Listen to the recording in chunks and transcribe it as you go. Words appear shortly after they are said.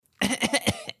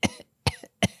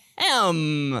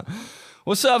Bam!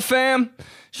 What's up, fam?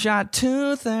 Shot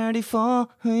 234.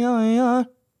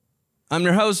 I'm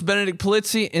your host, Benedict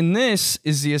Polizzi, and this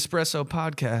is the Espresso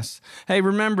Podcast. Hey,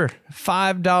 remember,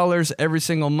 $5 every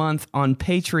single month on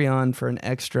Patreon for an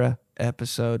extra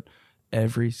episode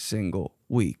every single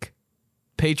week.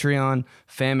 Patreon,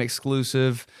 fam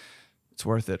exclusive. It's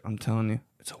worth it, I'm telling you.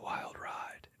 It's a wild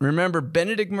ride. Remember,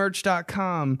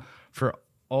 benedictmerch.com for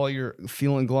all your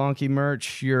Feeling Glonky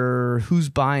merch, your Who's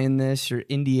Buying This, your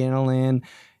Indiana Land,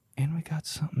 and we got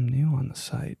something new on the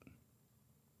site.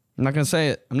 I'm not going to say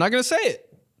it.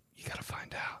 You got to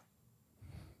find out.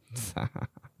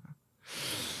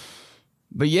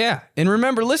 But yeah, and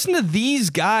remember, listen to These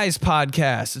Guys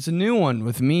podcast. It's a new one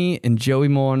with me and Joey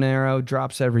Molinaro.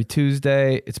 Drops every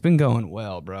Tuesday. It's been going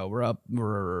well, bro.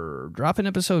 We're dropping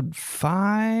episode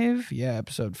 5. Yeah,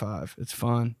 episode 5. It's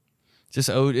fun.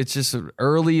 It's just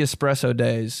early espresso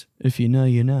days. If you know,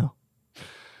 you know.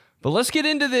 But let's get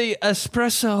into the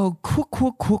espresso quick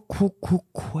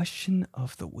question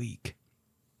of the week.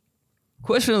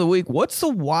 Question of the week: what's the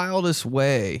wildest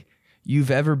way you've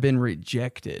ever been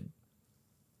rejected?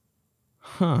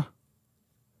 I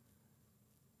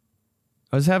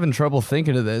was having trouble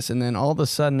thinking of this, and then all of a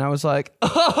sudden I was like,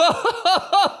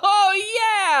 oh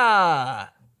yeah,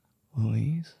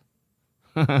 Louise.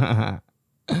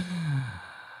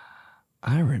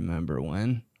 I remember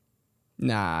when.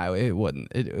 Nah, it wasn't.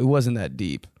 It wasn't that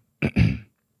deep.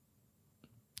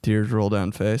 Tears roll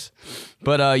down face.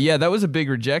 But yeah, that was a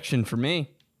big rejection for me.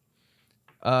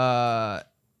 Did I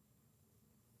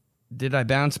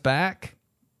bounce back?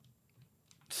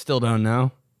 Still don't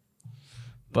know.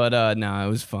 But no, it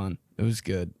was fun. It was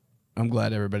good. I'm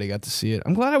glad everybody got to see it.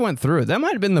 I'm glad I went through it. That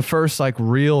might have been the first like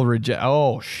real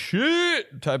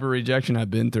type of rejection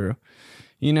I've been through.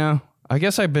 You know, I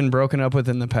guess I've been broken up with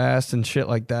in the past and shit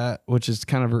like that, which is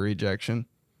kind of a rejection.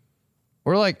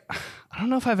 Or like, I don't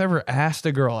know if I've ever asked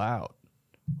a girl out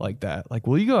like that. Like,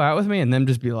 will you go out with me? And then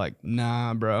just be like,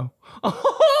 nah, bro. I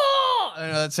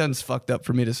know that sounds fucked up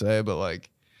for me to say, but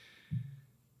like,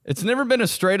 it's never been a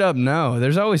straight up no.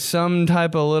 There's always some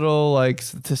type of little like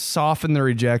to soften the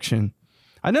rejection.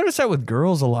 I notice that with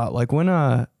girls a lot. Like when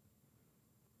I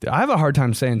have a hard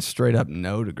time saying straight up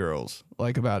no to girls,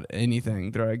 like about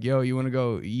anything. They're like, yo, you want to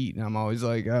go eat? And I'm always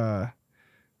like,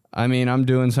 I mean, I'm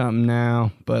doing something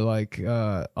now, but like,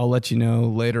 I'll let you know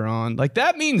later on. Like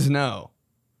that means no.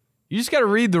 You just got to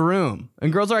read the room.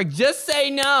 And girls are like, just say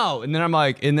no. And then I'm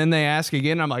like, and then they ask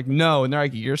again. I'm like, no. And they're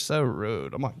like, you're so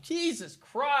rude. I'm like, Jesus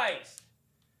Christ.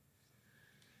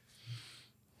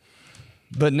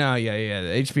 But no, yeah.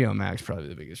 The HBO Max probably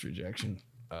the biggest rejection.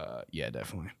 Yeah,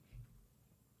 definitely.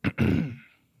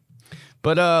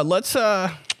 But let's see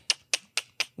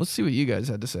what you guys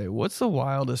had to say. What's the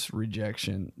wildest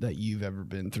rejection that you've ever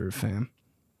been through, fam?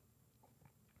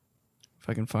 If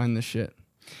I can find this shit.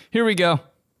 Here we go.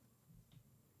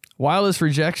 Wildest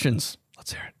rejections.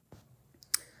 Let's hear it.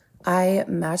 I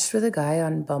matched with a guy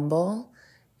on Bumble,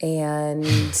 and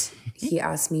he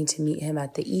asked me to meet him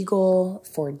at the Eagle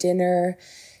for dinner,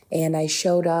 and I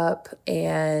showed up,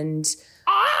 and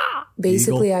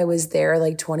basically Eagle. I was there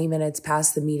like 20 minutes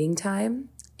past the meeting time,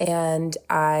 and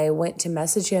I went to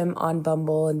message him on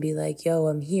Bumble and be like, yo,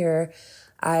 I'm here.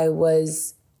 I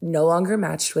was no longer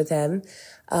matched with him.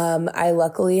 I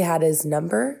luckily had his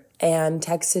number and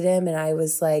texted him, and I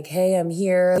was like, hey, I'm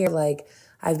here. Like,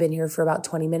 I've been here for about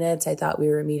 20 minutes. I thought we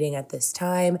were meeting at this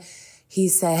time. He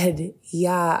said,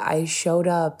 yeah, I showed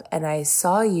up and I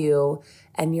saw you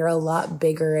and you're a lot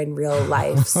bigger in real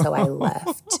life. So I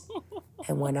left.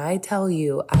 And when I tell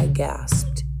you, I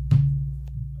gasped.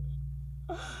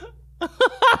 No,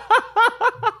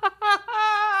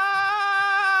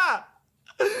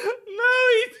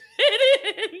 he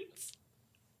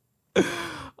didn't.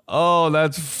 Oh,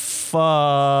 that's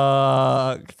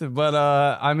fucked. But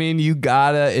I mean, you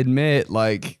gotta admit,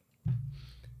 like,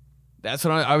 that's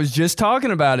what I was just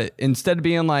talking about it. Instead of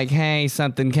being like, hey,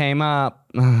 something came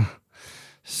up,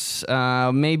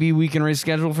 maybe we can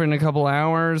reschedule for in a couple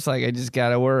hours. Like, I just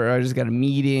gotta work. I just got a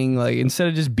meeting. Like, instead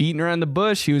of just beating around the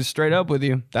bush, he was straight up with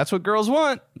you. That's what girls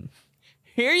want.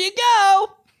 Here you go.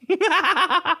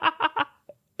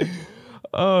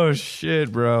 Oh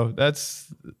shit, bro.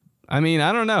 I mean,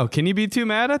 I don't know. Can you be too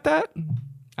mad at that?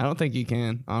 I don't think you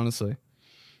can, honestly.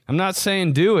 I'm not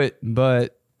saying do it,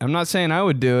 but I'm not saying I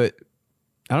would do it.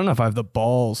 I don't know if I have the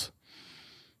balls.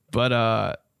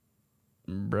 But,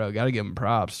 bro, gotta give him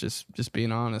props. Just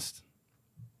being honest.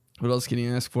 What else can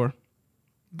you ask for?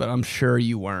 But I'm sure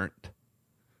you weren't.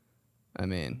 I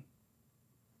mean,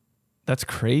 that's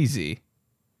crazy.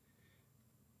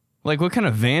 Like, what kind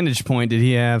of vantage point did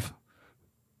he have?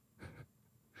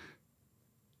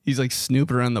 He's like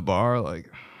snooping around the bar. Like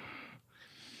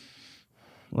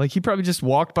he probably just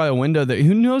walked by a window that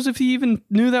who knows if he even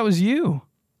knew that was you.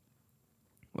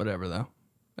 Whatever though.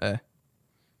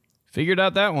 Figured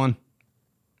out that one.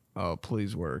 Oh,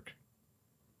 please work.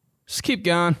 Just keep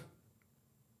going.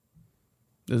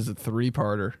 This is a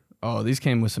 3-parter. Oh, these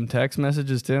came with some text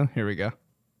messages too. Here we go.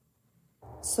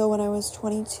 So when I was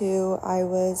 22, I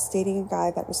was dating a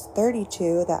guy that was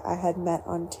 32 that I had met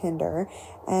on Tinder.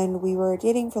 And we were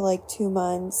dating for like 2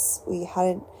 months. We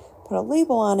hadn't put a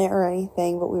label on it or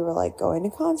anything, but we were like going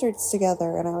to concerts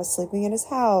together and I was sleeping at his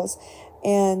house.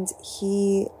 And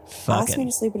he asked me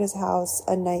to sleep at his house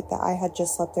a night that I had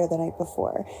just slept there the night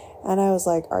before. And I was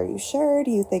like, are you sure?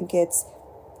 Do you think it's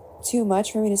too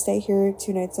much for me to stay here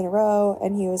 2 nights in a row?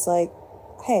 And he was like,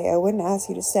 hey, I wouldn't ask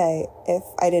you to stay if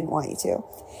I didn't want you to.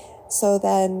 So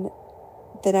then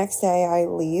the next day I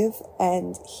leave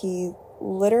and he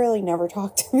literally never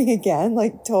talked to me again,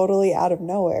 like totally out of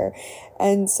nowhere.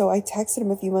 And so I texted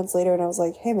him a few months later and I was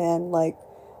like, hey man, like,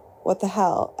 what the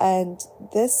hell? And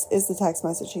this is the text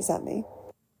message he sent me.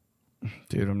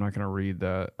 Dude, I'm not going to read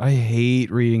that. I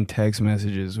hate reading text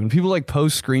messages. When people like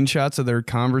post screenshots of their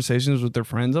conversations with their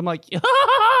friends, I'm like, you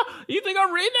think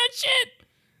I'm reading that shit?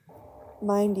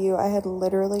 Mind you, I had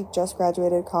literally just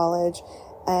graduated college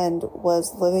and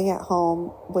was living at home,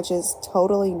 which is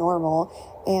totally normal.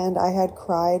 And I had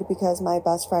cried because my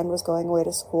best friend was going away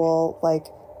to school like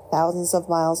thousands of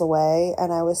miles away.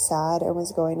 And I was sad and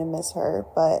was going to miss her.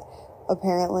 But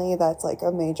apparently that's like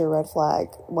a major red flag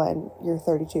when you're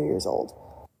 32 years old.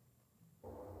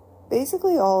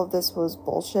 Basically, all of this was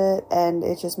bullshit. And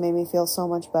it just made me feel so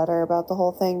much better about the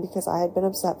whole thing because I had been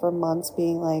upset for months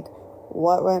being like,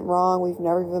 what went wrong? We've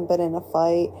never even been in a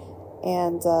fight.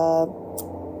 And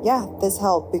yeah, this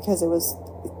helped because it was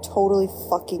totally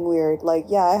fucking weird. Like,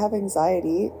 yeah, I have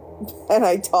anxiety and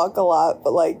I talk a lot,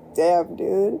 but like, damn,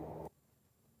 dude.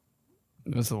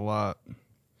 That's a lot.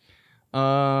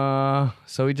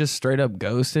 So he just straight up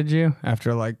ghosted you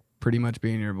after like pretty much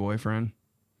being your boyfriend?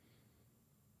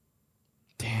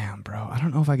 Damn, bro. I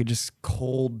don't know if I could just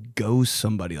cold ghost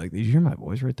somebody. Like, did you hear my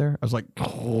voice right there? I was like,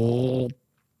 cold.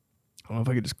 I don't know if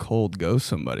I could just cold ghost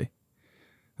somebody.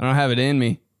 I don't have it in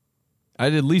me.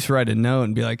 I'd at least write a note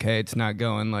and be like, hey, it's not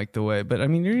going like the way. But I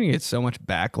mean, you're going to get so much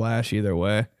backlash either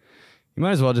way. You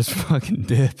might as well just fucking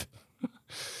dip.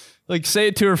 Like, say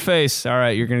it to her face. All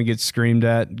right, you're going to get screamed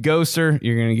at. Ghost her,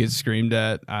 you're going to get screamed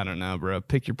at. I don't know, bro.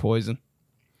 Pick your poison.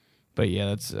 But yeah,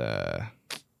 that's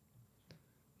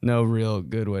no real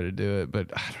good way to do it. But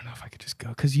I don't know if I could just go.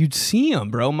 Because you'd see him,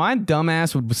 bro. My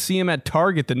dumbass would see him at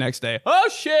Target the next day. Oh,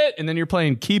 shit. And then you're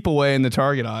playing keep away in the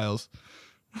Target aisles.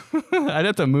 I'd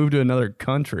have to move to another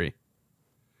country.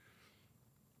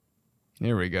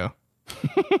 Here we go.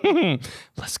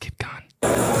 Let's keep going.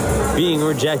 Being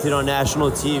rejected on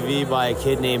national TV by a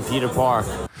kid named Peter Park.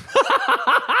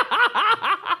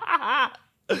 I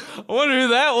wonder who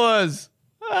that was.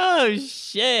 Oh,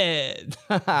 shit.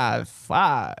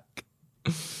 Fuck.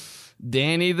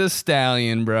 Danny the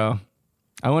Stallion, bro.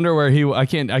 I wonder where he... I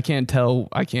can't tell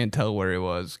where he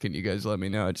was. Can you guys let me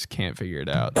know? I just can't figure it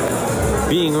out.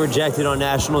 Being rejected on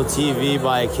national TV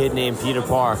by a kid named Peter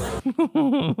Park.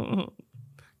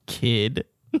 Kid.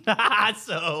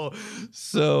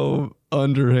 So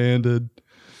underhanded.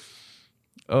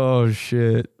 Oh,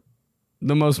 shit.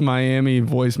 The most Miami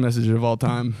voice message of all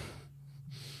time.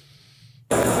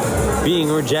 Being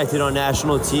rejected on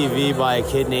national TV by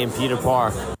a kid named Peter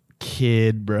Park.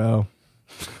 Kid, bro.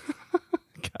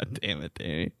 God damn it,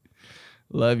 Danny.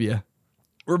 Love you.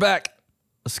 We're back.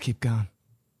 Let's keep going.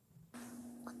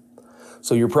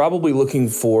 So you're probably looking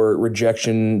for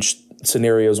rejection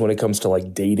scenarios when it comes to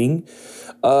like dating.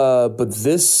 But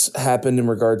this happened in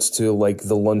regards to like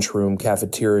the lunchroom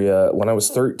cafeteria. When I was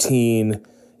 13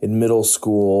 in middle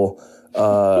school,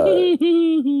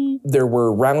 there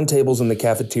were round tables in the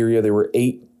cafeteria. There were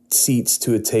 8 seats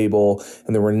to a table,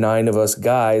 and there were 9 of us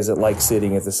guys that like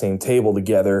sitting at the same table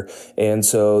together. And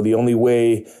so the only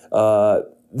way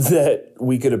that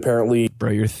we could apparently...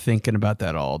 Bro, you're thinking about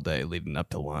that all day leading up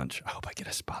to lunch. I hope I get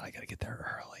a spot. I got to get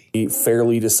there early.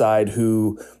 Fairly decide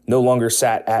who no longer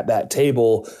sat at that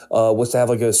table was to have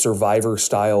like a survivor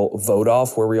style vote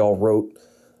off where we all wrote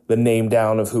the name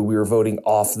down of who we were voting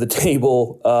off the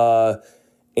table.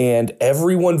 And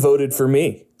everyone voted for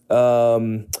me.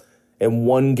 And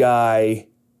one guy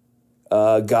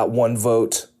got 1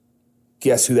 vote.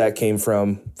 Guess who that came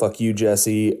from? Fuck you,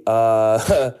 Jesse.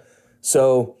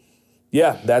 So,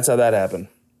 yeah, that's how that happened.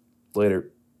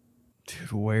 Later.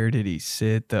 Dude, where did he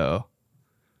sit, though?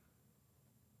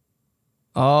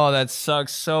 Oh, that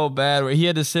sucks so bad. He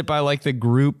had to sit by, like, the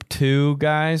group 2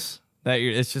 guys.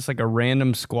 It's just like a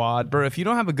random squad. Bro, if you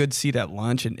don't have a good seat at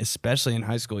lunch, and especially in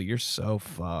high school, you're so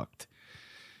fucked.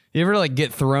 You ever like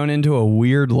get thrown into a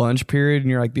weird lunch period and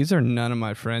you're like, these are none of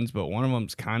my friends, but one of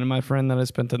them's kind of my friend that I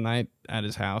spent the night at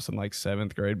his house in like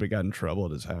 7th grade, but got in trouble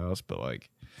at his house. But like,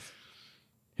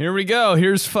 here we go.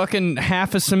 Here's fucking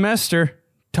half a semester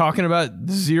talking about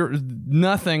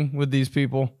nothing with these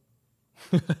people.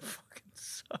 Fucking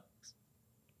sucks.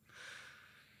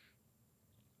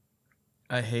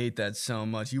 I hate that so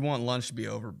much. You want lunch to be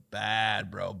over bad,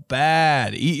 bro.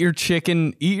 Bad. Eat your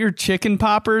chicken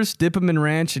poppers, dip them in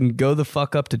ranch, and go the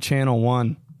fuck up to Channel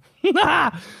 1.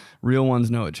 Real ones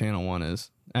know what Channel 1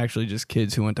 is. Actually, just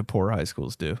kids who went to poor high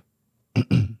schools do.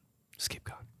 Just keep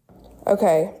going.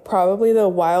 Okay, probably the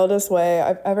wildest way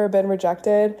I've ever been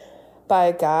rejected by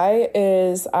a guy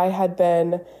is I had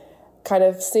been kind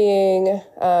of seeing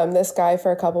this guy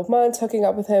for a couple of months, hooking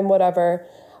up with him, whatever.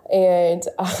 And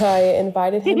I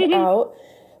invited him out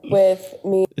with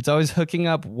me. It's always hooking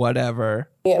up, whatever.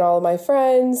 And all of my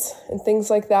friends and things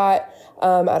like that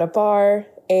at a bar.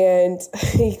 And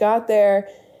he got there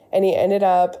and he ended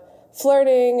up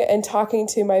flirting and talking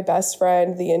to my best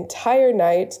friend the entire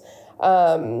night.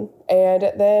 And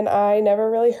then I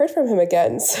never really heard from him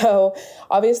again. So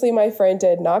obviously my friend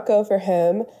did not go for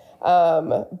him.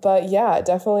 But yeah,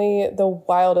 definitely the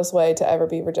wildest way to ever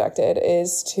be rejected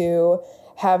is to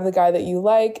have the guy that you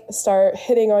like start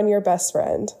hitting on your best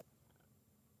friend.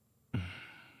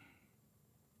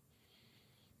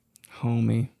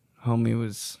 Homie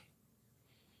was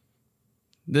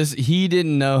this. He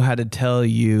didn't know how to tell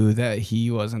you that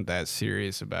he wasn't that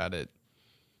serious about it.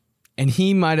 And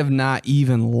he might have not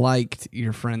even liked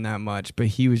your friend that much, but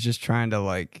he was just trying to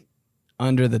like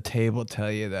under the table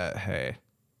tell you that, hey,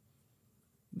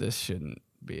 this shouldn't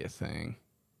be a thing.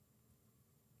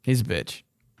 He's a bitch.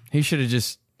 He should have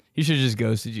just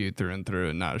ghosted you through and through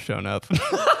and not shown up.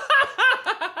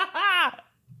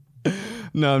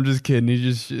 No, I'm just kidding.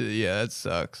 That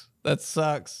sucks. That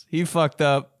sucks. He fucked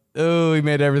up. Oh, he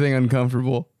made everything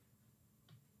uncomfortable.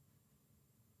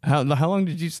 How long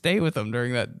did you stay with him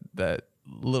during that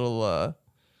little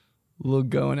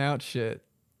going out shit?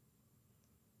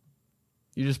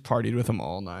 You just partied with him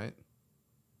all night.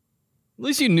 At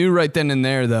least you knew right then and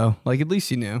there, though. Like, at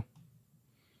least you knew.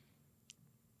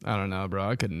 I don't know, bro.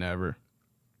 I could never.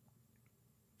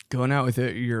 Going out with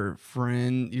your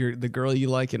friend, the girl you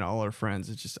like and all her friends,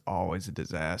 it's just always a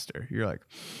disaster. You're like,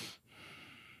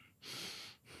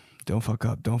 don't fuck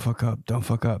up, don't fuck up, don't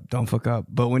fuck up, don't fuck up.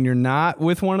 But when you're not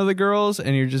with one of the girls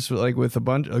and you're just like with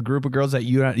a group of girls that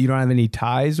you don't have any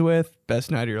ties with, best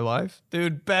night of your life.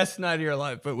 Dude, best night of your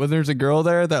life. But when there's a girl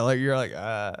there that like you're like, you're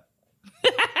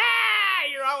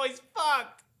always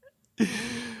fucked.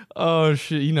 Oh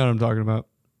shit, you know what I'm talking about.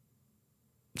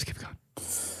 Just keep going.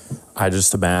 I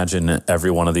just imagine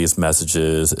every one of these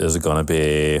messages is going to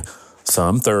be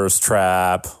some thirst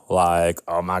trap, like,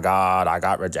 oh my God, I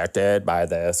got rejected by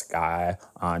this guy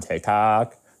on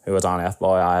TikTok who was on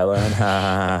F-Boy Island.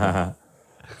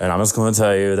 And I'm just going to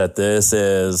tell you that this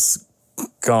is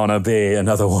going to be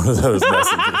another one of those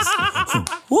messages.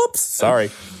 Whoops, sorry.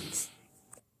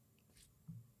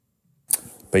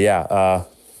 But yeah, a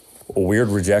weird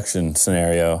rejection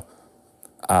scenario.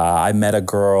 I met a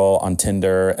girl on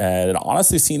Tinder and it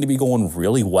honestly seemed to be going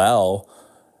really well.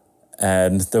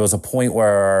 And there was a point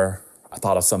where I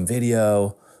thought of some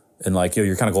video and like,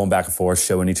 you're kind of going back and forth,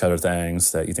 showing each other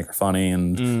things that you think are funny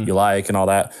and you like and all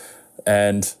that.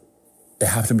 And it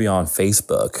happened to be on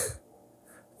Facebook.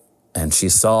 And she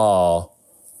saw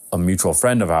a mutual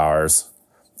friend of ours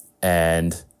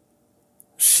and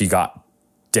she got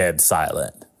dead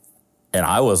silent. And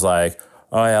I was like,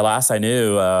 oh yeah, last I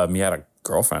knew, you had a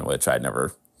girlfriend, which I'd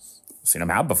never seen him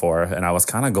have before. And I was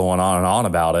kind of going on and on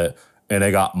about it. And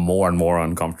it got more and more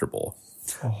uncomfortable.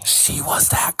 Oh. She was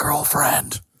that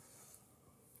girlfriend.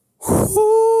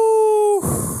 Whew.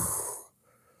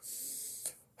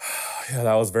 Yeah,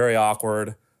 that was very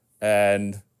awkward.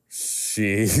 And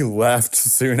she left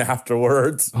soon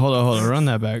afterwards. Hold on. Run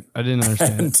that back. I didn't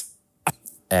understand.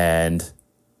 And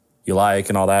you like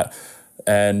and all that.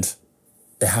 And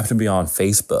it happened to be on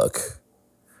Facebook.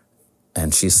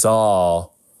 And she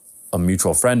saw a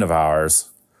mutual friend of ours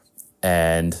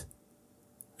and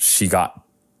she got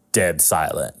dead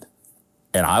silent.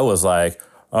 And I was like,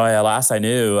 oh yeah, last I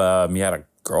knew, you had a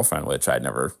girlfriend, which I'd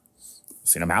never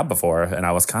seen him have before. And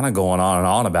I was kind of going on and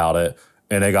on about it.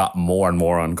 And it got more and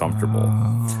more uncomfortable.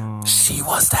 Oh. She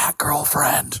was that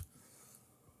girlfriend.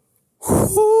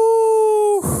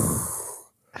 Whew.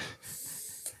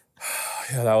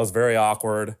 Yeah, that was very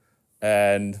awkward.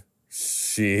 And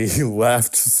she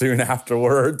left soon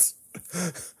afterwards.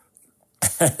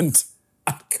 And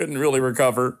Couldn't really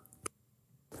recover.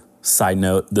 Side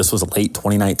note, this was late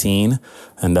 2019,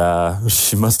 and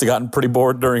she must have gotten pretty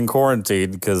bored during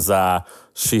quarantine because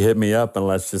she hit me up, and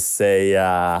let's just say...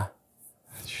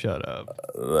 Shut up.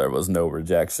 There was no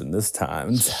rejection this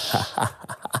time. Fuck.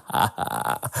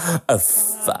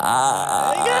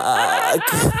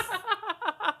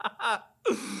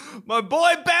 My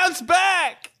boy bounced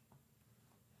back.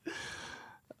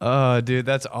 Oh, dude,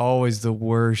 that's always the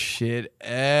worst shit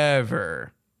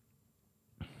ever.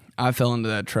 I fell into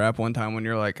that trap one time when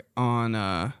you're like on,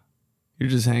 you're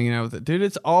just hanging out with it. Dude,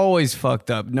 it's always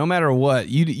fucked up. No matter what.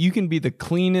 You can be the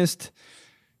cleanest,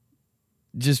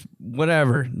 just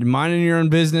whatever. You're minding your own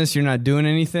business. You're not doing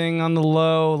anything on the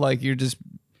low. Like, you're just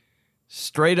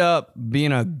straight up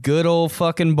being a good old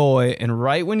fucking boy. And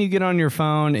right when you get on your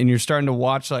phone and you're starting to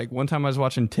watch, like one time I was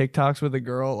watching TikToks with a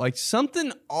girl, like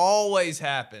something always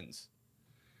happens.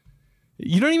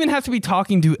 You don't even have to be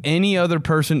talking to any other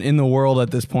person in the world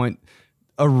at this point.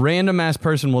 A random ass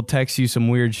person will text you some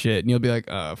weird shit and you'll be like,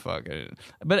 oh, fuck it.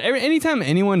 But anytime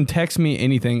anyone texts me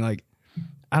anything, like,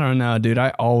 I don't know, dude, I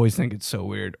always think it's so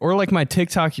weird. Or like my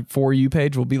TikTok For You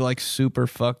page will be like super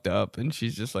fucked up. And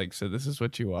she's just like, so this is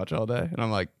what you watch all day? And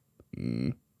I'm like,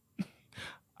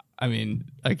 I mean,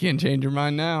 I can't change your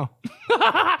mind now.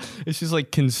 It's just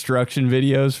like construction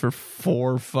videos for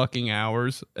 4 fucking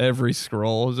hours. Every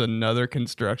scroll is another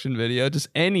construction video. Just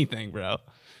anything, bro.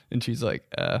 And she's like,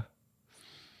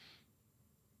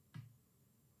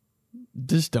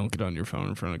 just don't get on your phone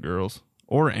in front of girls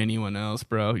or anyone else,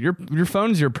 bro. Your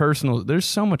phone's your personal. There's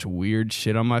so much weird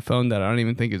shit on my phone that I don't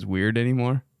even think is weird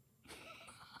anymore.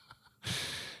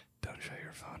 Don't show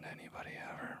your phone to anybody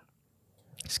ever.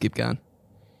 Skip going.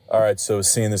 All right, so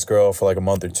seeing this girl for like a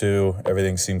month or two,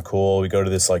 everything seemed cool. We go to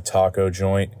this like taco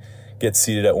joint, get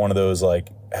seated at one of those like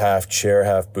half chair,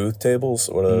 half booth tables.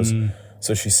 What are those?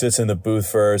 So she sits in the booth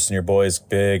first, and your boy's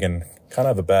big and kind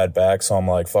of have a bad back. So I'm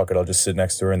like, fuck it, I'll just sit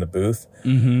next to her in the booth.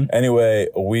 Anyway,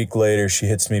 a week later, she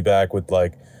hits me back with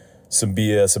like some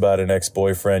BS about an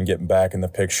ex-boyfriend getting back in the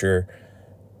picture.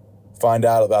 Find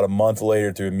out about a month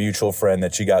later through a mutual friend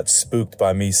that she got spooked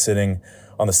by me sitting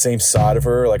on the same side of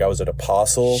her, like I was at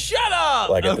Apostle. Shut up!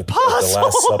 Like at the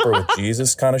Last Supper with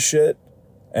Jesus kind of shit.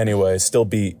 Anyway, still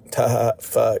beat.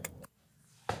 Fuck.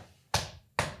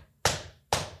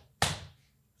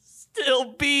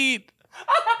 Still beat.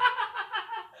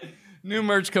 New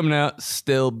merch coming out.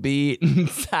 Still beat.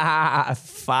 Fuck.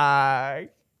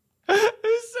 Who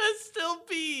says still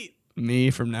beat? Me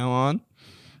from now on.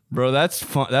 Bro, that's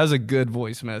fun. That was a good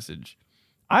voice message.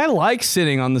 I like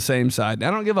sitting on the same side. I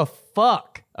don't give a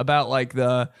fuck about like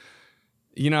the,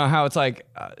 you know, how it's like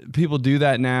people do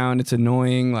that now and it's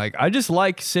annoying. Like, I just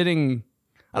like sitting.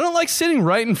 I don't like sitting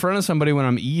right in front of somebody when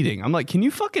I'm eating. I'm like, can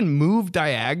you fucking move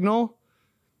diagonal?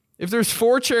 If there's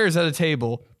 4 chairs at a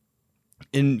table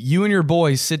and you and your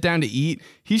boys sit down to eat,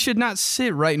 he should not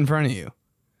sit right in front of you.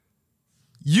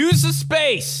 Use the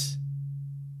space.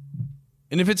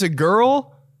 And if it's a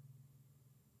girl,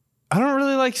 I don't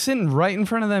really like sitting right in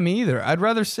front of them either. I'd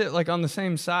rather sit like on the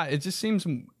same side. It just seems,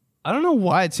 I don't know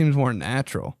why it seems more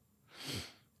natural.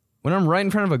 When I'm right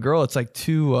in front of a girl, it's like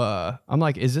too, I'm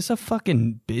like, is this a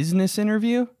fucking business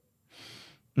interview?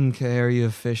 Okay, are you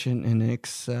efficient in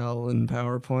Excel and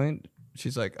PowerPoint?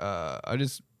 She's like, I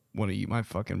just want to eat my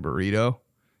fucking burrito.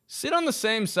 Sit on the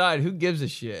same side. Who gives a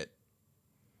shit?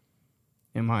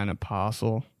 Am I an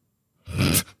apostle?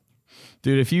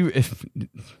 Dude, if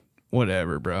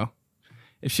whatever, bro.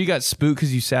 If she got spooked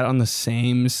because you sat on the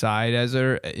same side as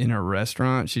her in a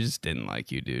restaurant, she just didn't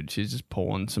like you, dude. She's just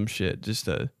pulling some shit just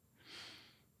to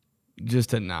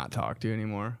not talk to you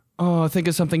anymore. Oh, think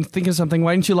of something.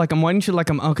 Why didn't you like him?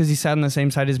 Oh, because he sat on the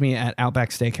same side as me at Outback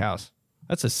Steakhouse.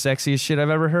 That's the sexiest shit I've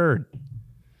ever heard.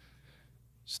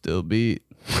 Still beat.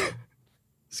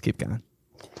 Let's keep going.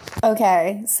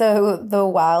 Okay, so the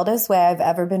wildest way I've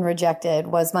ever been rejected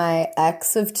was my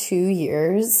ex of 2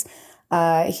 years.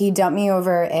 He dumped me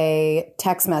over a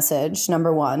text message,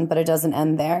 number one, but it doesn't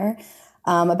end there.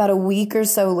 About a week or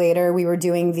so later, we were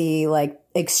doing the like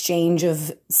exchange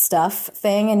of stuff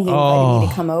thing, and he invited me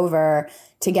to come over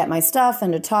to get my stuff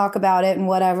and to talk about it and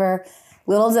whatever.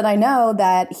 Little did I know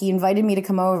that he invited me to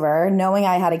come over, knowing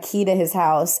I had a key to his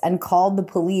house, and called the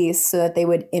police so that they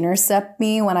would intercept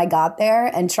me when I got there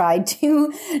and tried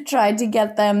to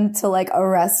get them to like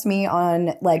arrest me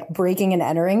on like breaking and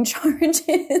entering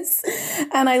charges.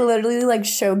 And I literally like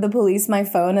showed the police my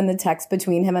phone and the text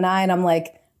between him and I'm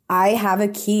like, I have a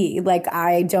key. Like,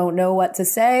 I don't know what to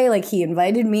say. Like, he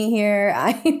invited me here.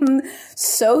 I'm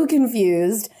so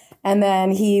confused. And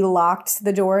then he locked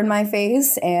the door in my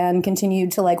face and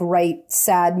continued to like write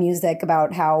sad music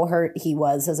about how hurt he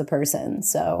was as a person.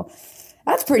 So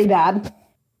that's pretty bad.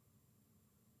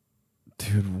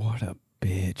 Dude, what a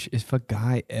bitch. If a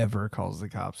guy ever calls the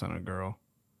cops on a girl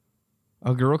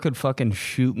could fucking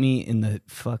shoot me in the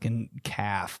fucking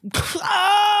calf.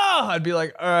 I'd be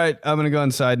like, all right, I'm going to go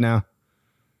inside now.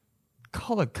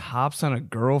 Call the cops on a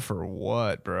girl for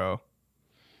what, bro?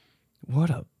 What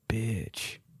a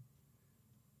bitch.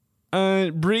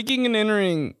 Breaking and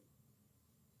entering.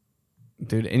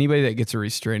 Dude, anybody that gets a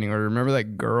restraining order, remember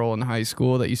that girl in high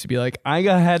school that used to be like,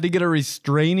 had to get a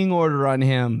restraining order on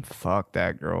him. Fuck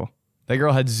that girl. That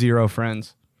girl had 0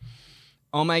 friends.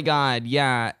 Oh my God,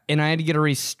 yeah. And I had to get a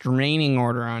restraining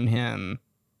order on him.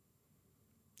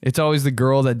 It's always the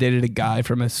girl that dated a guy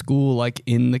from a school like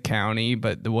in the county,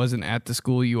 but it wasn't at the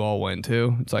school you all went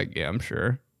to. It's like, yeah, I'm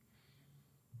sure.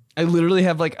 I literally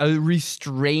have like a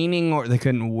restraining order. They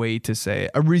couldn't wait to say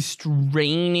it. A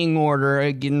restraining order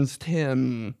against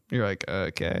him. You're like,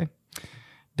 okay.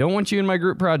 Don't want you in my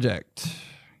group project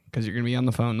because you're going to be on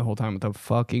the phone the whole time with the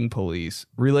fucking police.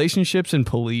 Relationships and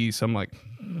police. I'm like,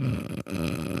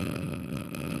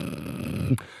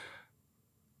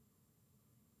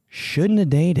 shouldn't have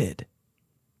dated.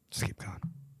 Just keep going.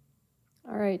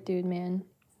 All right, dude, man.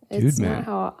 It's not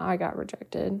how I got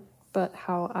rejected, but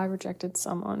how I rejected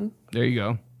someone. There you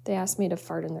go. They asked me to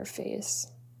fart in their face.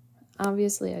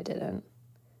 Obviously, I didn't.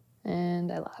 And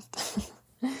I left.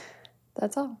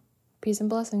 That's all. Peace and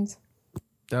blessings.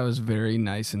 That was very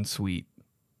nice and sweet.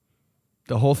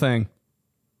 The whole thing.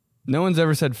 No one's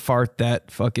ever said fart that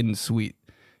fucking sweet.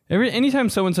 Anytime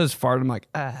someone says fart, I'm like,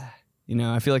 you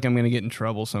know, I feel like I'm going to get in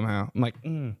trouble somehow. I'm like,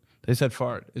 they said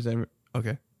fart. Is that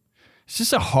okay? It's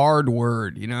just a hard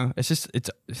word, you know? It just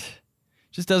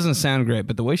doesn't sound great.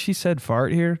 But the way she said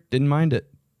fart here, didn't mind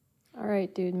it. All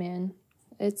right, dude, man.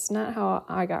 It's not how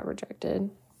I got rejected,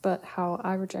 but how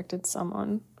I rejected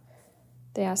someone.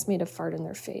 They asked me to fart in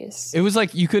their face. It was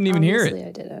like you couldn't even hear it. Obviously,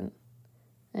 I didn't.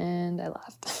 And I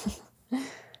left.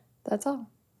 That's all.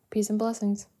 Peace and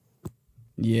blessings.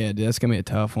 Yeah, dude, that's going to be a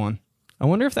tough one. I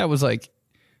wonder if that was like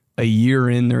a year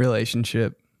in the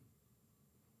relationship.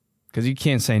 Because you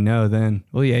can't say no then.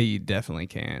 Well, yeah, you definitely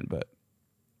can, but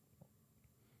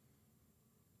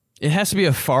it has to be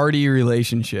a farty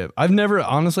relationship. I've never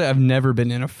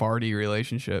been in a farty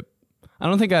relationship.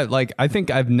 I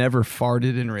think I've never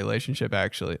farted in a relationship,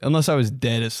 actually, unless I was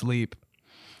dead asleep.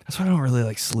 That's why I don't really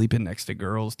like sleeping next to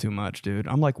girls too much, dude.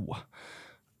 I'm like,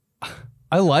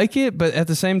 I like it, but at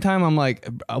the same time, I'm like,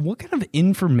 what kind of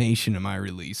information am I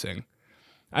releasing?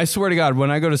 I swear to God, when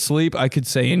I go to sleep, I could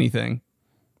say anything.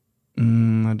 I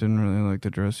didn't really like the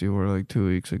dress you wore like 2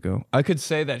 weeks ago. I could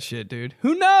say that shit, dude.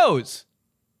 Who knows?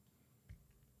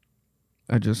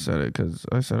 I just said it because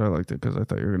I said I liked it because I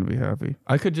thought you were going to be happy.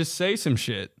 I could just say some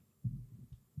shit.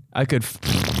 I could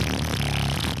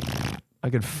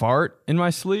fart in my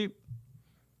sleep.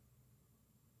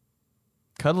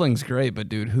 Cuddling's great, but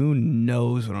dude, who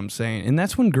knows what I'm saying? And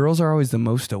that's when girls are always the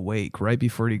most awake, right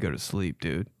before you go to sleep,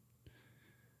 dude.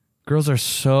 Girls are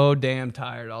so damn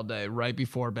tired all day, right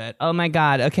before bed. Oh my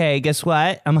God, okay, guess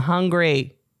what? I'm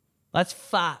hungry. Let's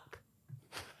fuck.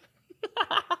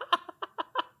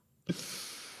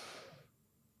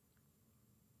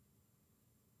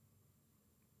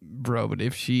 Bro, but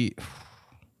if you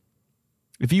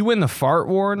win the fart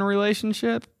war in a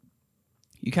relationship,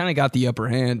 you kind of got the upper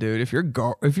hand, dude. If your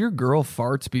girl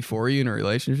farts before you in a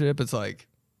relationship, it's like,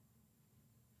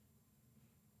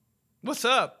 what's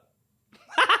up?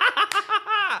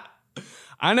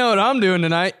 I know what I'm doing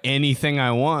tonight. Anything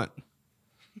I want.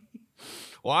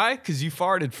 Why? Because you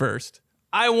farted first.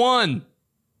 I won.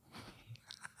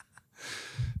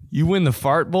 You win the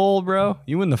fart bowl, bro.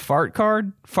 You win the fart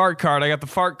card. Fart card. I got the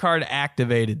fart card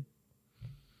activated.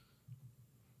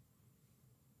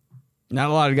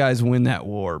 Not a lot of guys win that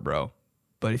war, bro.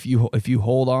 But if you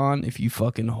hold on, if you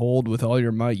fucking hold with all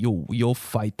your might, you'll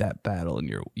fight that battle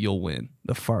and you'll win.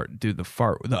 The fart, dude.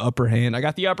 The upper hand. I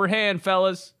got the upper hand,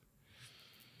 fellas.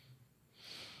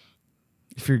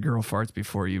 If your girl farts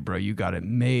before you, bro, you got it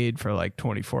made for like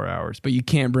 24 hours. But you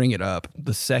can't bring it up.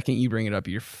 The second you bring it up,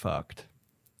 you're fucked.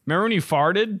 Remember when you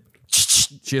farted?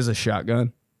 She has a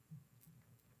shotgun.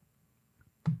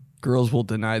 Girls will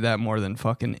deny that more than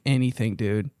fucking anything,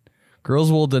 dude.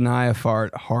 Girls will deny a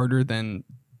fart harder than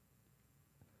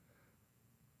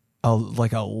a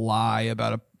lie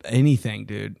about anything,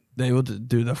 dude. They will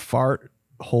do. The fart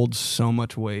holds so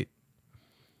much weight.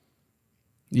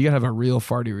 You gotta have a real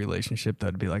farty relationship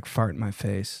that'd be like, fart in my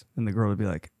face. And the girl would be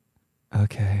like,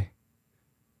 okay.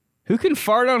 Who can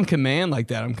fart on command like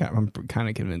that? I'm kind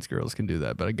of convinced girls can do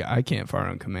that, but I can't fart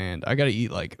on command. I got to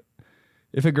eat like,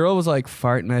 if a girl was like,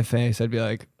 fart in my face, I'd be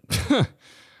like,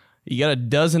 you got a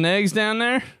dozen eggs down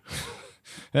there?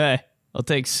 Hey, I'll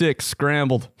take 6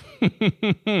 scrambled.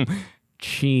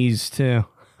 Cheese too.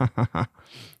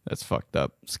 That's fucked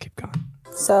up. Let's keep going.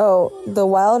 So the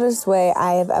wildest way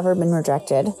I have ever been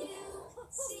rejected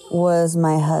was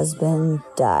my husband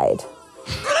died.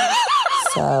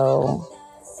 So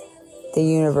the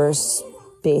universe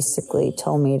basically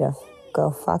told me to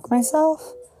go fuck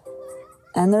myself.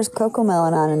 And there's Coco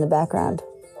Melon on in the background.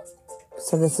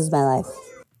 So this is my life.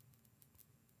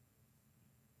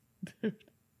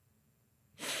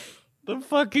 The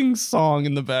fucking song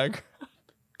in the background.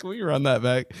 Can we run that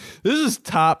back? This is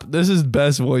top. This is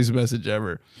best voice message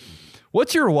ever.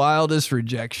 What's your wildest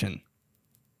rejection?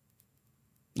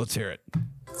 Let's hear it.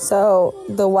 So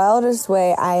the wildest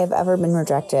way I have ever been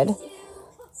rejected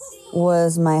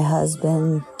was my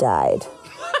husband died.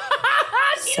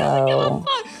 So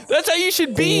that's how you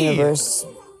should be. The universe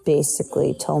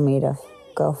basically told me to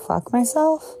go fuck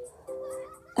myself.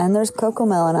 And there's Coco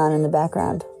Melon on in the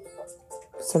background.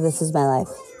 So this is my life.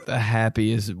 The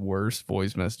happiest, worst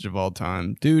voice message of all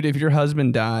time. Dude, if your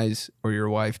husband dies or your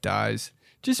wife dies,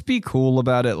 just be cool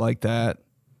about it like that.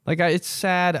 Like, it's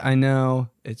sad, I know.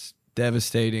 It's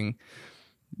devastating.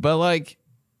 But, like,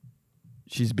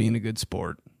 she's being a good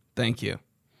sport. Thank you.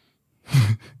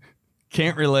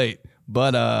 Can't relate.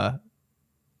 But,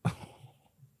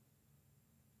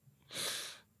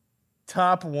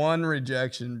 top 1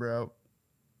 rejection, bro.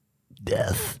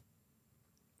 Death.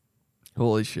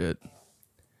 Holy shit.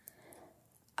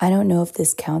 I don't know if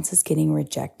this counts as getting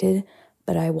rejected,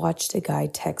 but I watched a guy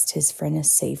text his friend a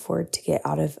safe word to get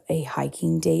out of a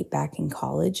hiking date back in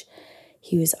college.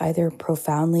 He was either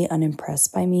profoundly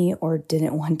unimpressed by me or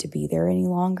didn't want to be there any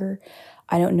longer.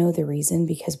 I don't know the reason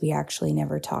because we actually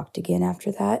never talked again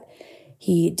after that.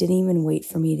 He didn't even wait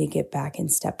for me to get back in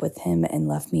step with him and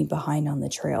left me behind on the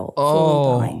trail.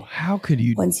 Fully behind. How could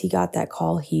you? Once he got that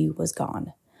call, he was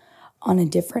gone. On a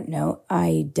different note,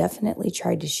 I definitely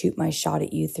tried to shoot my shot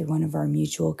at you through one of our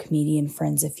mutual comedian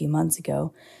friends a few months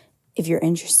ago. If you're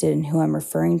interested in who I'm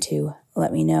referring to,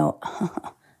 let me know.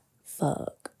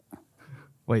 Fuck.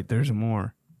 Wait, there's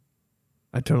more.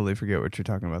 I totally forget what you're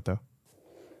talking about, though.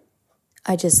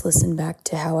 I just listened back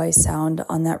to how I sound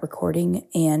on that recording,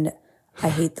 and I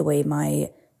hate the way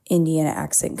my Indiana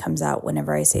accent comes out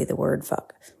whenever I say the word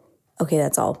fuck. Okay,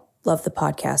 that's all. Love the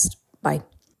podcast. Bye.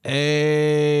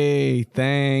 Hey,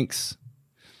 thanks.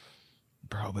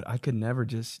 Bro, but I could never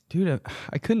just, dude,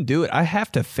 I couldn't do it. I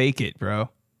have to fake it, bro.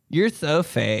 You're so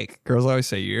fake. Girls always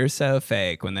say, you're so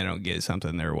fake when they don't get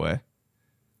something their way.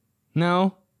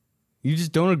 No, you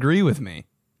just don't agree with me.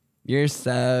 You're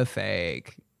so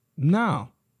fake. No.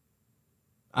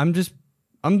 I'm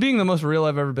being the most real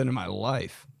I've ever been in my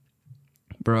life.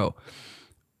 Bro,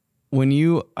 when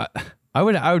you, I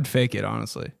would fake it,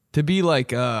 honestly. To be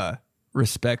like,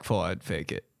 respectful, I'd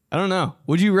fake it. I don't know.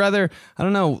 Would you rather, I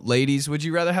don't know, ladies, would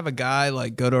you rather have a guy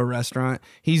like go to a restaurant?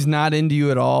 He's not into you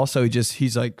at all. So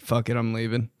he's like, fuck it, I'm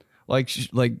leaving. Like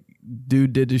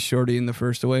dude did to Shorty in the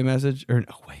first away message. Or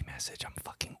away message, I'm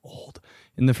fucking old.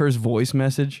 In the first voice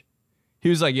message. He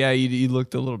was like, yeah, you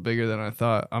looked a little bigger than I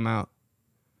thought. I'm out.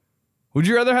 Would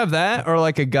you rather have that or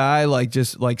like a guy like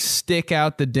just like stick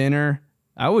out the dinner?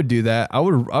 I would do that. I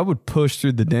would push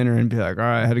through the dinner and be like, all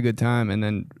right, I had a good time. And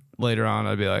then later on,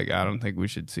 I'd be like, I don't think we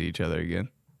should see each other again.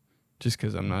 Just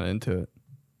because I'm not into it.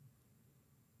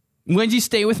 When'd you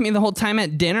stay with me the whole time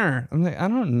at dinner? I'm like, I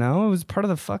don't know. It was part of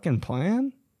the fucking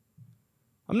plan.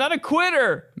 I'm not a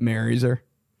quitter. Marries her.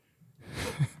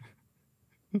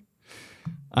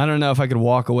 I don't know if I could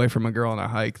walk away from a girl on a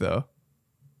hike, though.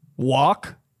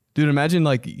 Walk? Dude, imagine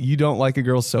like you don't like a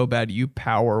girl so bad you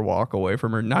power walk away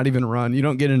from her, not even run. You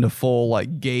don't get into full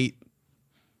like gait.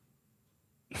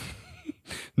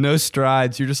 No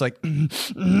strides. You're just like, You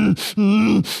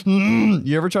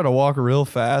ever try to walk real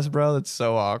fast, bro? That's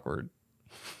so awkward.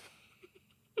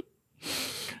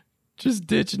 Just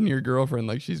ditching your girlfriend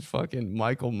like she's fucking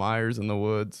Michael Myers in the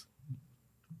woods.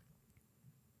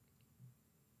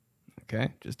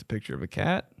 Okay, just a picture of a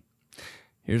cat.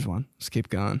 Here's one. Let's keep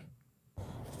going.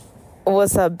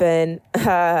 What's up, Ben?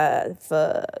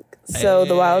 Fuck. So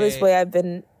the wildest way I've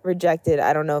been rejected,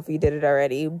 I don't know if you did it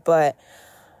already, but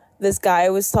this guy I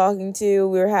was talking to,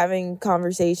 we were having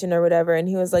conversation or whatever, and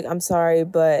he was like, I'm sorry,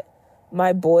 but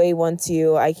my boy wants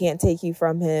you. I can't take you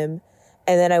from him.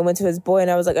 And then I went to his boy and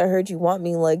I was like, I heard you want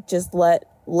me. Like, just let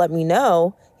me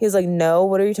know. He was like, no,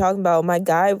 what are you talking about? My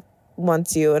guy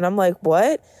wants you. And I'm like,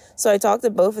 what? So I talked to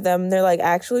both of them. And they're like,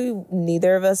 actually,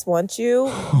 neither of us want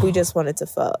you. We just wanted to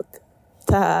fuck.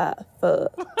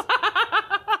 Fuck.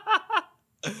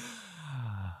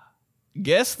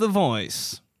 Guess the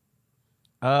voice.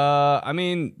 I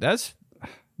mean, that's...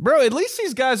 Bro, at least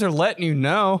these guys are letting you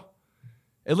know.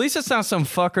 At least it's not some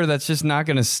fucker that's just not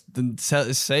going to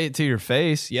say it to your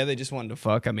face. Yeah, they just wanted to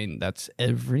fuck. I mean, that's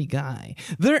every guy.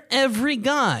 They're every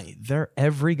guy. They're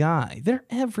every guy. They're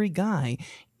every guy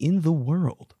in the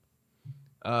world.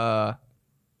 Do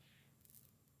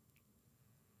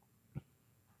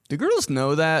girls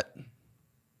know that?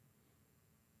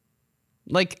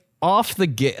 Like, off the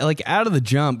get, like, out of the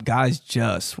jump, guys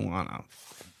just want to.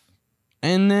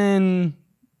 And then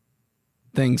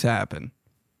things happen.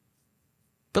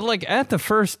 But, like, at the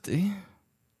first, they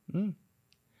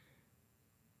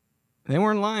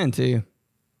weren't lying to you.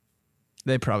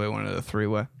 They probably wanted a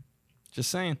three-way.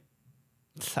 Just saying.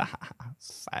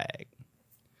 Sag.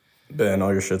 Ben,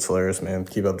 all your shit's hilarious, man.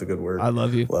 Keep up the good work. I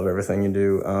love you. Love everything you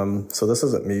do. So this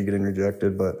isn't me getting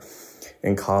rejected, but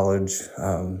in college,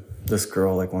 this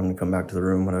girl, like, wanted to come back to the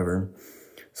room, whatever.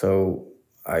 So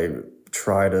I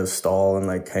try to stall and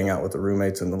like hang out with the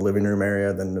roommates in the living room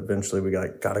area. Then eventually we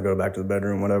got to go back to the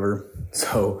bedroom, whatever.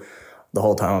 So the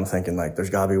whole time I'm thinking like, there's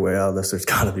gotta be a way out of this. There's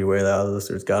gotta be a way out of this.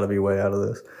 There's gotta be a way out of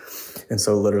this. And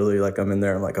so literally like I'm in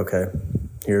there, I'm like, okay,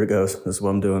 here it goes. This is what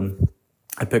I'm doing.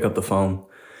 I pick up the phone.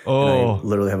 And I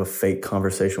literally have a fake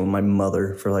conversation with my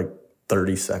mother for like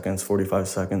 30 seconds, 45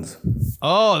 seconds.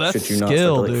 Oh, that's shit you not,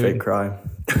 skill, start to, like, dude. fake cry.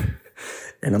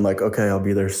 And I'm like, okay, I'll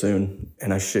be there soon.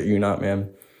 And I shit you not,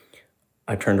 man.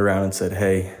 I turned around and said,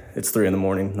 hey, it's 3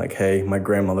 a.m. Like, hey, my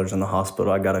grandmother's in the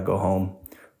hospital. I got to go home.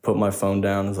 Put my phone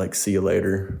down. I was like, see you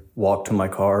later. Walk to my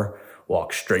car.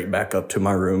 Walk straight back up to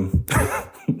my room.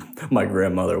 My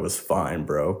grandmother was fine,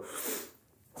 bro.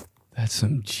 That's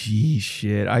some G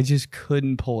shit. I just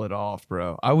couldn't pull it off,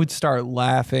 bro. I would start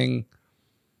laughing.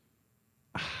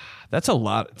 That's a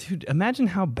lot. Dude, imagine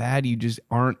how bad you just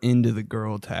aren't into the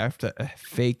girl to have to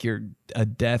fake a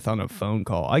death on a phone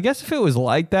call. I guess if it was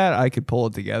like that, I could pull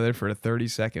it together for a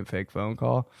 30-second fake phone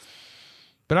call.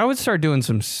 But I would start doing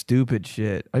some stupid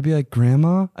shit. I'd be like,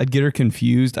 Grandma? I'd get her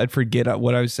confused. I'd forget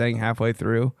what I was saying halfway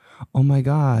through. Oh my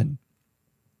God.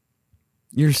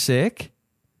 You're sick?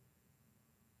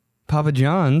 Papa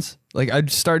John's? Like,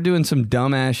 I'd start doing some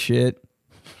dumbass shit.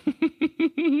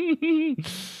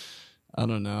 I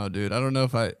don't know, dude. I don't know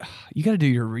if you got to do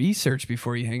your research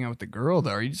before you hang out with the girl,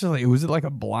 though. Are you just like, was it like a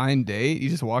blind date? You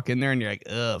just walk in there and you're like,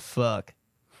 ugh, fuck.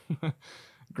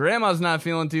 Grandma's not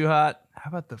feeling too hot. How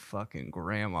about the fucking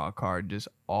grandma card just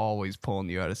always pulling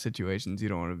you out of situations you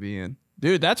don't want to be in?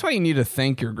 Dude, that's why you need to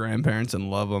thank your grandparents and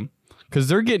love them. Because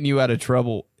they're getting you out of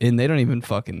trouble and they don't even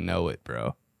fucking know it,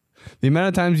 bro. The amount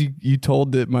of times you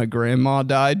told that my grandma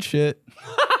died shit.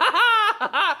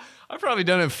 I've probably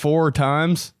done it 4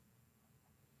 times.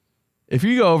 If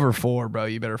you go over 4, bro,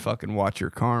 you better fucking watch your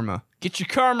karma. Get your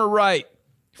karma right.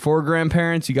 4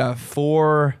 grandparents, you got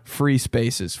 4 free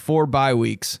spaces, 4 bye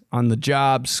weeks on the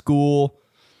job, school,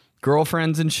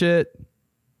 girlfriends and shit.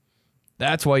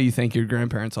 That's why you thank your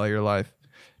grandparents all your life.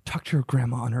 Talk to your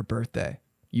grandma on her birthday.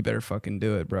 You better fucking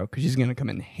do it, bro, because she's going to come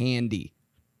in handy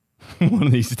one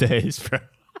of these days, bro.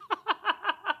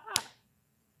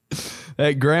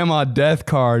 That grandma death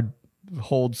card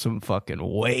holds some fucking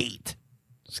weight.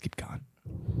 Let's keep going.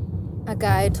 A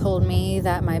guy told me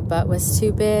that my butt was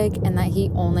too big and that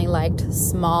he only liked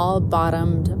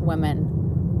small-bottomed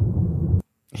women.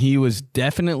 He was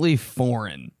definitely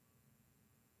foreign.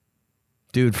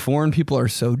 Dude, foreign people are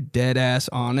so dead-ass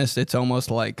honest, it's almost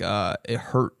like it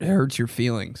hurts your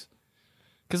feelings.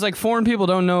 Because, like, foreign people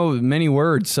don't know many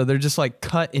words, so they're just, like,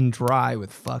 cut and dry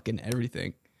with fucking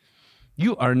everything.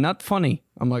 You are not funny.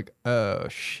 I'm like, oh,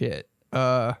 shit.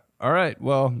 All right,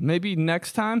 well, maybe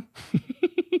next time.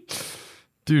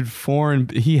 Dude, foreign,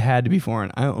 he had to be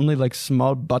foreign. I only like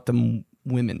small bottom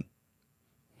women.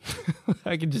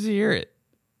 I can just hear it.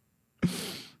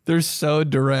 They're so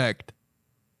direct.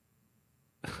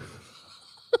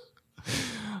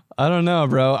 I don't know,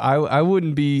 bro. I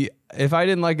wouldn't be, if I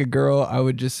didn't like a girl, I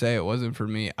would just say it wasn't for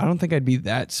me. I don't think I'd be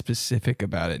that specific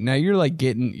about it. Now you're like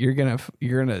you're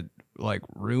gonna like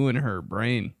ruin her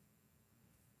brain.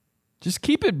 Just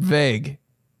keep it vague.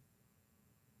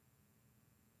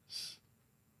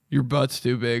 Your butt's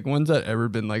too big. When's that ever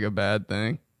been like a bad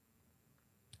thing?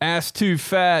 Ass too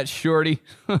fat, shorty.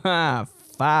 Fuck.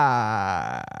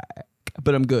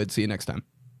 But I'm good. See you next time.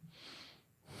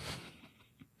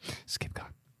 Let's keep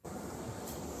going.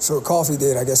 So a coffee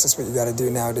date, I guess that's what you got to do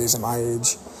nowadays at my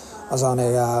age. I was on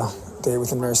a date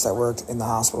with a nurse that worked in the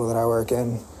hospital that I work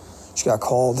in. She got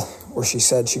called, or she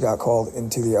said she got called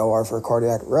into the OR for a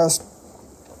cardiac arrest.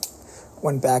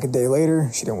 Went back a day later,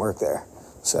 she didn't work there.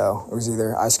 So it was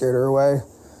either I scared her away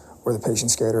or the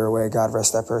patient scared her away. God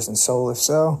rest that person's soul if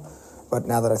so. But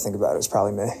now that I think about it, it's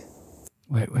probably me.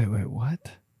 Wait, what?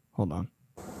 Hold on.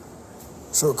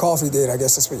 So a coffee date, I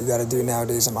guess that's what you got to do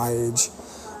nowadays at my age.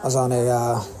 I was on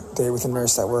a date with a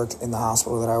nurse that worked in the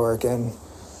hospital that I work in.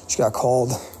 She got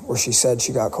called, or she said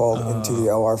she got called into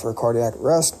the OR for a cardiac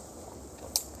arrest.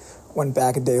 Went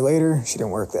back a day later, she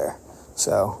didn't work there.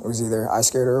 So it was either I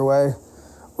scared her away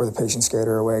or the patient scared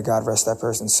her away. God rest that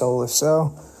person's soul if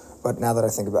so. But now that I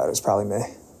think about it, it's probably me.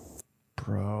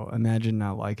 Bro, imagine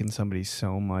not liking somebody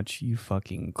so much you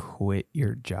fucking quit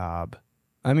your job.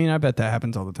 I mean, I bet that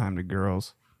happens all the time to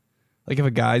girls. Like if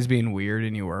a guy's being weird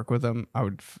and you work with him,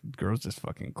 girls just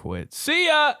fucking quit. See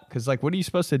ya! Because like, what are you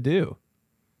supposed to do?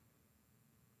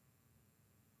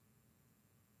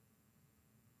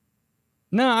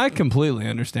 No, I completely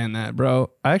understand that,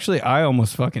 bro. I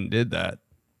almost fucking did that.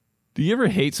 Do you ever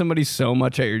hate somebody so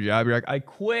much at your job? You're like, I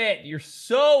quit. You're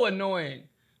so annoying.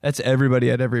 That's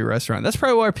everybody at every restaurant. That's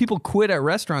probably why people quit at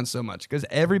restaurants so much, because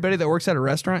everybody that works at a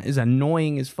restaurant is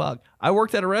annoying as fuck. I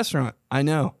worked at a restaurant. I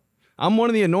know. I'm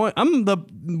the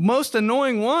most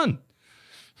annoying one.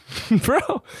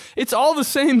 Bro, it's all the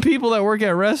same people that work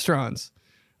at restaurants.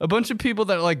 A bunch of people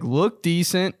that like look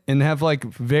decent and have like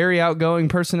very outgoing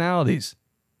personalities.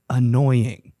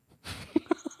 Annoying.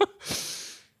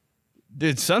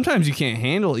 Dude, sometimes you can't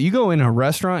handle it. You go in a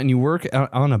restaurant and you work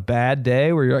on a bad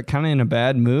day where you're like kind of in a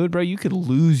bad mood, bro. You could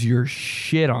lose your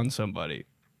shit on somebody.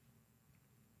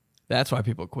 That's why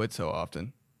people quit so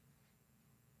often.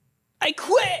 I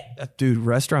quit! Dude,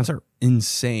 restaurants are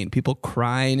insane. People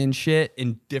crying and shit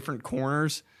in different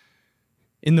corners.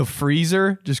 In the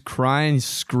freezer, just crying,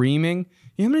 screaming.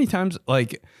 You know how many times,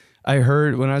 like, I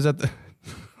heard when I was at the...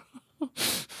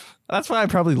 That's why I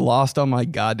probably lost all my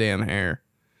goddamn hair.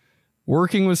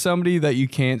 Working with somebody that you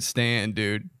can't stand,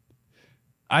 dude.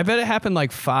 I bet it happened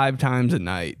like 5 times a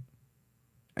night.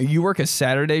 You work a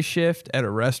Saturday shift at a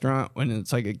restaurant when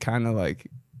it's like a kind of like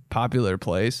popular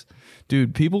place.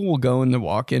 Dude, people will go in the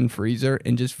walk-in freezer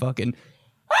and just fucking...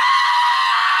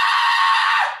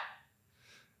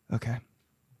 Okay.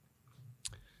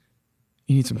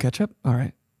 You need some ketchup? All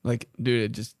right. Like, dude,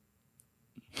 it just...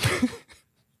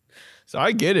 So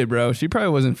I get it, bro. She probably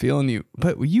wasn't feeling you,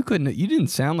 but you didn't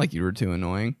sound like you were too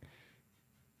annoying.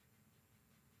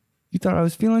 You thought I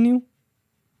was feeling you?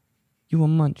 You a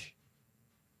munch.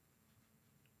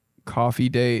 Coffee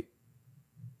date.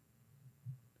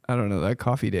 I don't know. That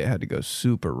coffee date had to go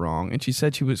super wrong. And she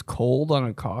said she was cold on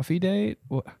a coffee date?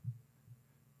 What?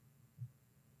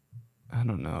 I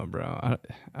don't know, bro.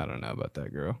 I don't know about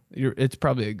that girl. It's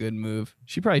probably a good move.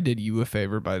 She probably did you a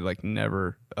favor by like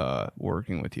never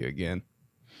working with you again.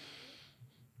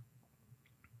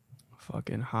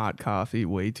 Fucking hot coffee,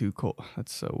 way too cold.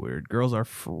 That's so weird. Girls are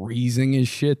freezing as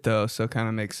shit though, so kind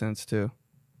of makes sense too.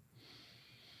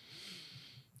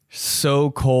 So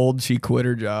cold, she quit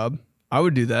her job. I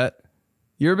would do that.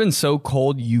 You ever been so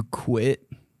cold you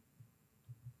quit?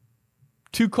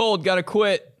 Too cold, gotta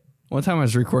quit. One time I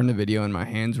was recording a video and my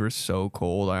hands were so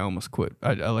cold I almost quit.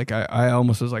 I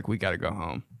almost was like, we gotta go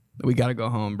home. We gotta go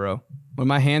home, bro. When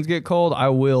my hands get cold, I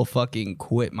will fucking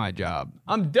quit my job.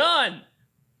 I'm done.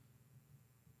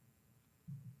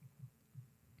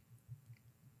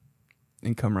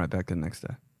 And come right back the next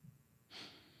day.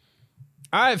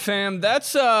 All right, fam.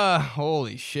 That's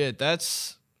holy shit.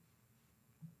 That's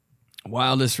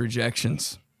wildest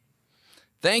rejections.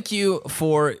 Thank you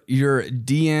for your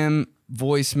DM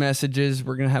voice messages.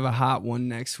 We're going to have a hot one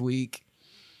next week.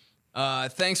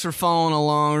 Thanks for following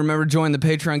along. Remember, join the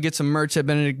Patreon. Get some merch at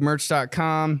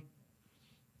benedictmerch.com.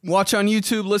 Watch on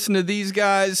YouTube. Listen to these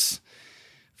guys.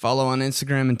 Follow on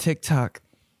Instagram and TikTok.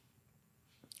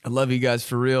 I love you guys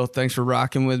for real. Thanks for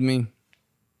rocking with me.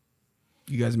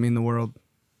 You guys mean the world.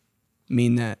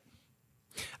 Mean that.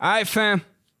 All right, fam.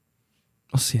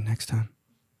 I'll see you next time.